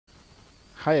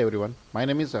Hi everyone, my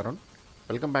name is Arun.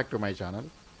 Welcome back to my channel.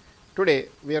 Today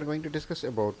we are going to discuss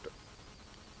about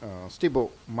STIBO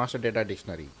Master Data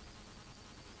Dictionary.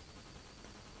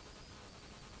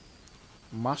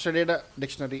 Master Data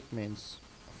Dictionary means,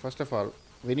 first of all,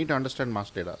 we need to understand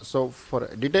master data. So for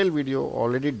a detailed video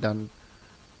already done,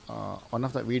 one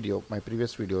of the video, my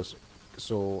previous videos.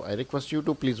 So I request you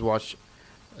to please watch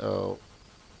uh,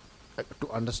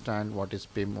 to understand what is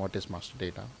PIM, what is master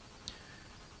data.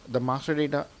 The master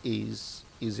data is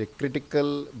a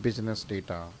critical business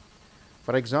data.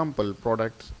 For example,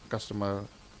 products, customer,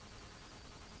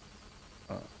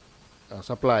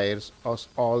 suppliers,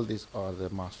 all these are the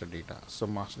master data. So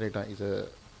master data is a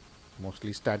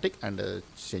mostly static and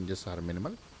changes are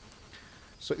minimal.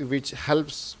 So which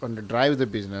helps and drive the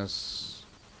business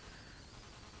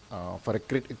for a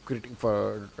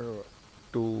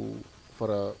to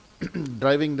for a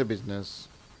driving the business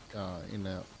in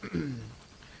a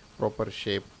proper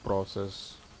shape,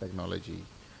 process, technology,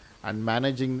 and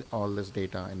managing all this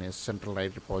data in a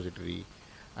centralized repository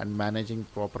and managing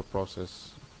proper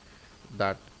process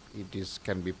that it is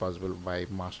can be possible by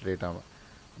master data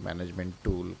management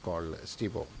tool called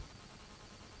STIBO.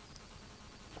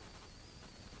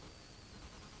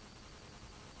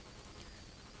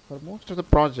 For most of the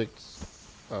projects,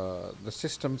 the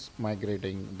systems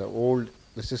migrating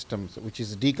the systems which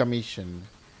is decommissioned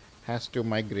has to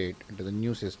migrate into the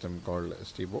new system called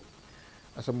STIBO.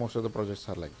 So most of the projects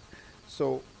are like that.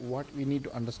 So what we need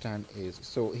to understand is,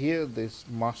 so here this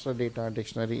master data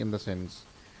dictionary in the sense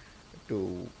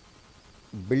to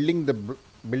building the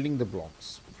building the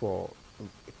blocks for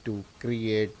to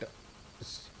create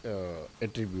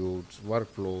attributes,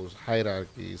 workflows,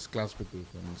 hierarchies,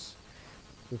 classifications,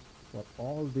 for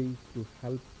all these to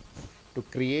help to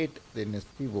create the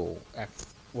Nestivo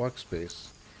workspace.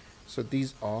 So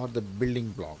these are the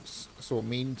building blocks. So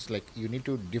means like you need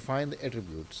to define the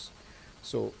attributes.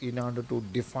 So in order to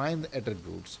define the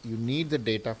attributes, you need the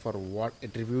data for what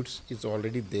attributes is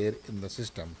already there in the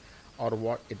system, or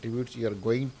what attributes you are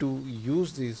going to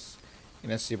use this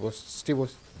in a STIBO.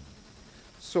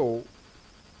 So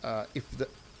if the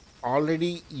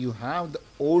already you have the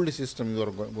old system you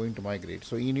are going to migrate,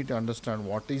 so you need to understand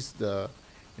what is the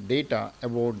data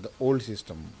about the old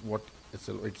system, what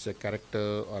it's a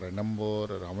character or a number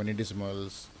or how many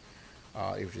decimals,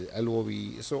 if it's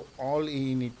LOV. So all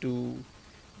you need to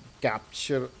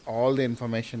capture all the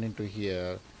information into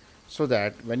here, so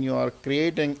that when you are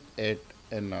creating it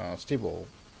in STIBO,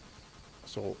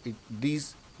 so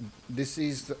this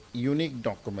is the unique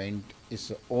document, is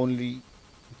the only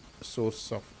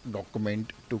source of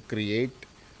document to create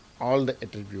all the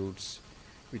attributes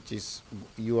which is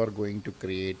you are going to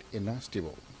create in a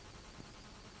STIBO.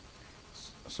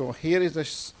 So here is the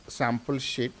sample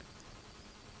sheet,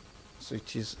 so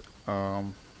which is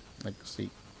like see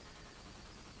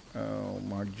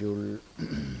module.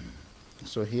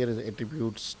 So here is the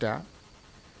attributes tab.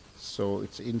 So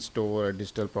it's in store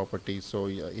digital property. So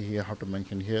you have to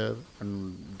mention here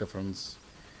and reference,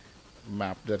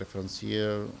 map the reference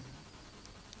here.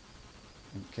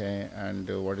 Okay, and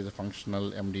what is the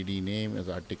functional MDD name is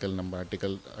article number,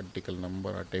 article number,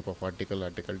 or type of article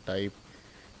type.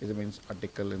 It means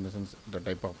article in the sense the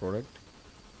type of product.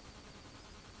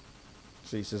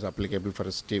 So this is applicable for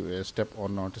a step or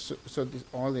not. So this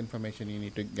all the information you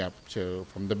need to capture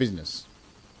from the business.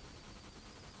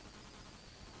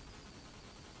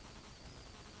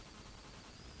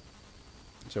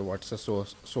 So what's the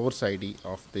source ID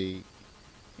of the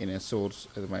in a source?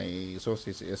 My source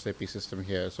is SAP system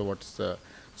here. So what's the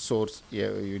source?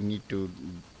 Yeah, you need to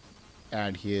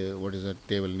add here. What is the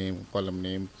table name, column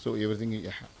name? So everything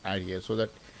you add here, so that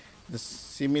the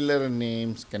similar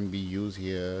names can be used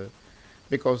here,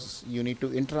 because you need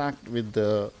to interact with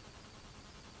the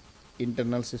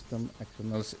internal system,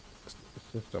 external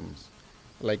systems,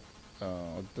 like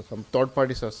some third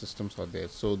party systems are there.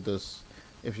 So this,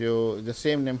 if you the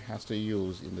same name has to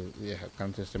use in the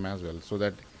current system as well, so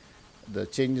that the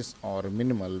changes are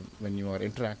minimal when you are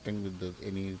interacting with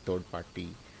any third party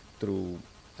through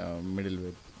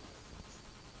middleware.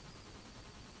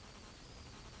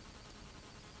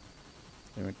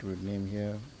 Attribute name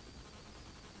here.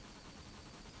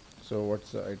 So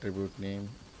what's the attribute name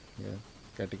here?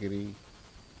 Category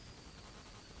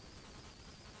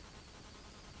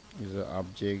is an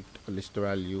object, a list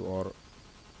value, or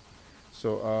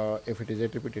so if it is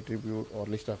attribute or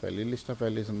list of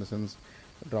values in the sense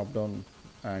drop down,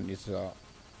 and it's a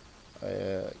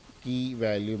key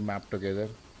value mapped together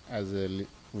as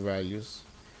values,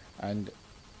 and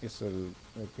it's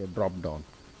like a drop down.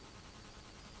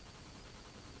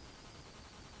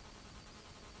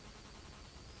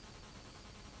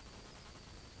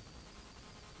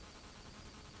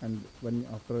 And when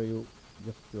after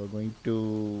you're going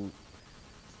to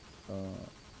uh,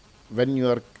 when you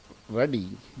are ready,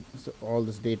 so all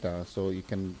this data, so you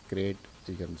can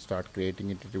start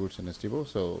creating attributes in STIBO.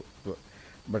 So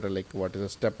but like what is a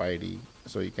step ID,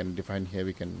 so you can define here,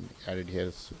 we can add it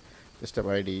here. So the step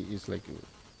ID is like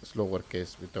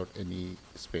lowercase without any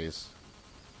space,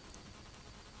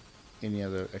 any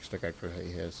other extra character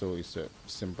here, so it's a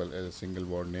simple as a single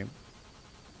word name,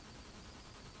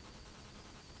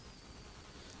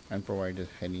 and provide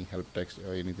any help text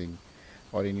or anything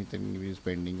is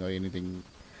pending or anything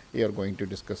you are going to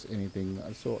discuss anything,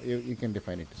 so you can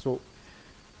define it. So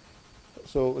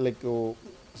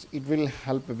it will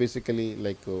help basically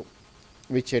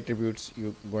which attributes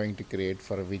you going to create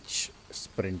for which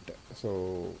sprint.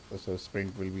 So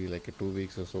sprint will be like a 2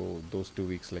 weeks or so, those 2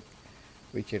 weeks, like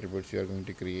which attributes you are going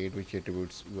to create, which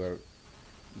attributes you are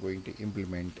going to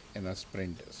implement in a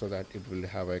sprint, so that it will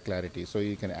have a clarity. So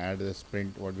you can add the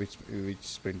sprint, what which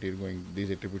sprint you're going, these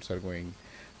attributes are going,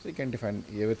 so you can define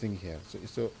everything here.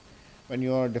 So when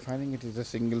you are defining it is a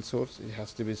single source, it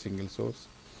has to be a single source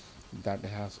that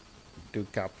has to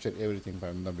capture everything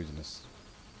from the business.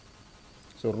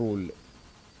 So rule,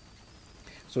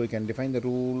 so you can define the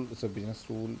rule, it's a business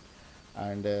rule,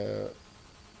 and the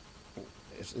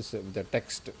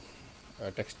text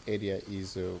area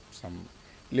is some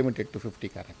limited to 50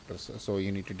 characters. So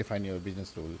you need to define your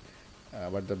business rule,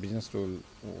 but the business rule,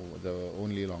 the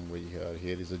only language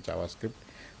here is a JavaScript,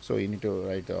 so you need to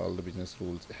write all the business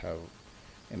rules have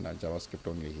in JavaScript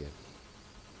only here.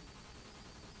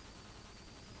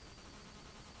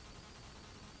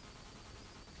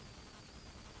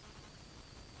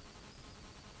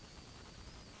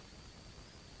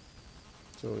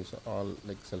 So it's all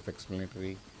like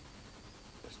self-explanatory.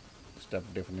 Step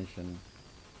definition,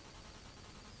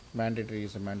 mandatory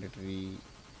is a mandatory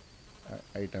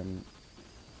item.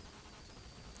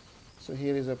 So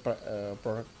here is a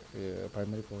product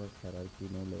primary product hierarchy,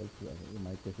 no level. In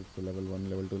my case it's a level 1,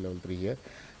 level 2, level 3 here.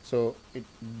 So it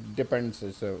depends,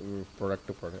 it's a product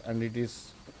to product, and it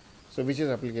is, so which is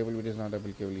applicable, which is not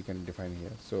applicable, you can define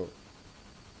here. So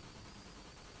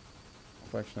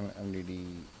fractional MDD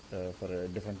for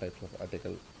different types of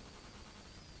article.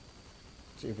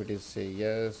 So if it is say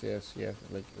yes,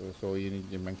 like so you need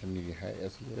to mention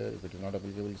yes here. If it is not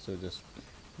applicable, so just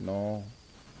no.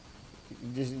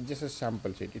 Just a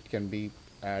sample sheet. It can be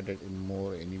added in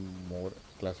any more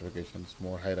classifications,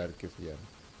 more hierarchies here.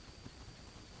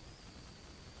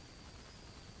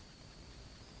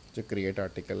 So create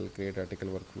article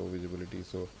workflow visibility.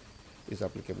 So is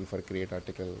applicable for create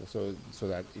article. So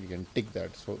that you can tick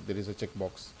that. So there is a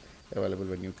checkbox available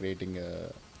when you're creating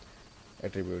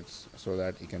attributes, so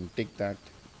that you can tick that.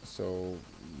 So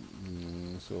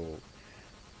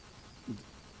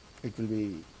it will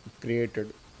be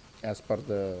created as per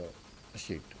the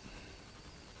sheet.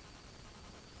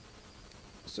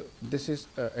 So this is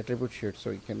attribute sheet,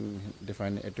 so you can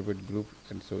define attribute group,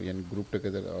 and so you can group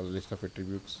together a list of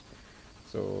attributes.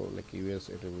 So like US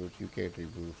attributes, UK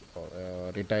attributes, or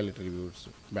retail attributes,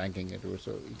 banking attributes.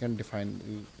 So you can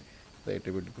define the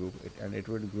attribute group, and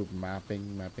attribute group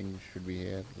mapping should be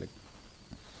here, like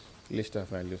list of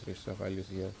values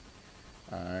here,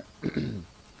 uh,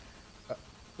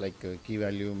 like key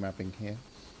value mapping here.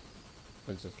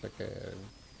 It's just like a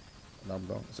drop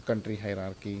down. It's a country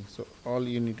hierarchy. So all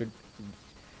you need to,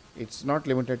 it's not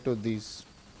limited to these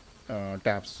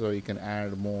tabs, so you can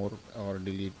add more or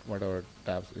delete whatever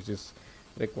tabs which is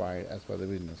required as per the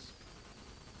business.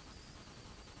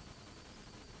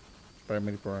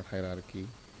 Primary product hierarchy,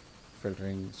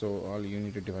 filtering, so all you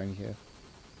need to define here.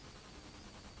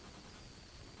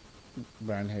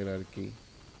 Brand hierarchy,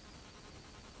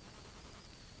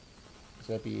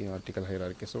 SAP article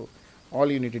hierarchy. So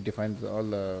all you need to define all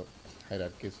the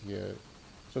hierarchies here,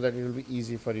 so that it will be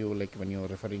easy for you, like when you're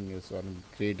referring this or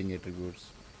creating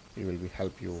attributes, it will be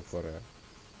help you for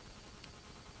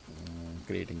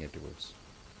creating attributes.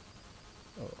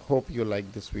 Hope you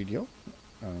like this video.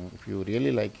 If you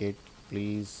really like it,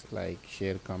 please like,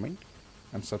 share, comment,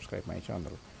 and subscribe my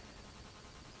channel.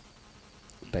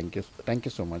 Thank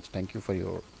you so much. Thank you for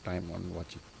your time on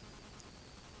watching.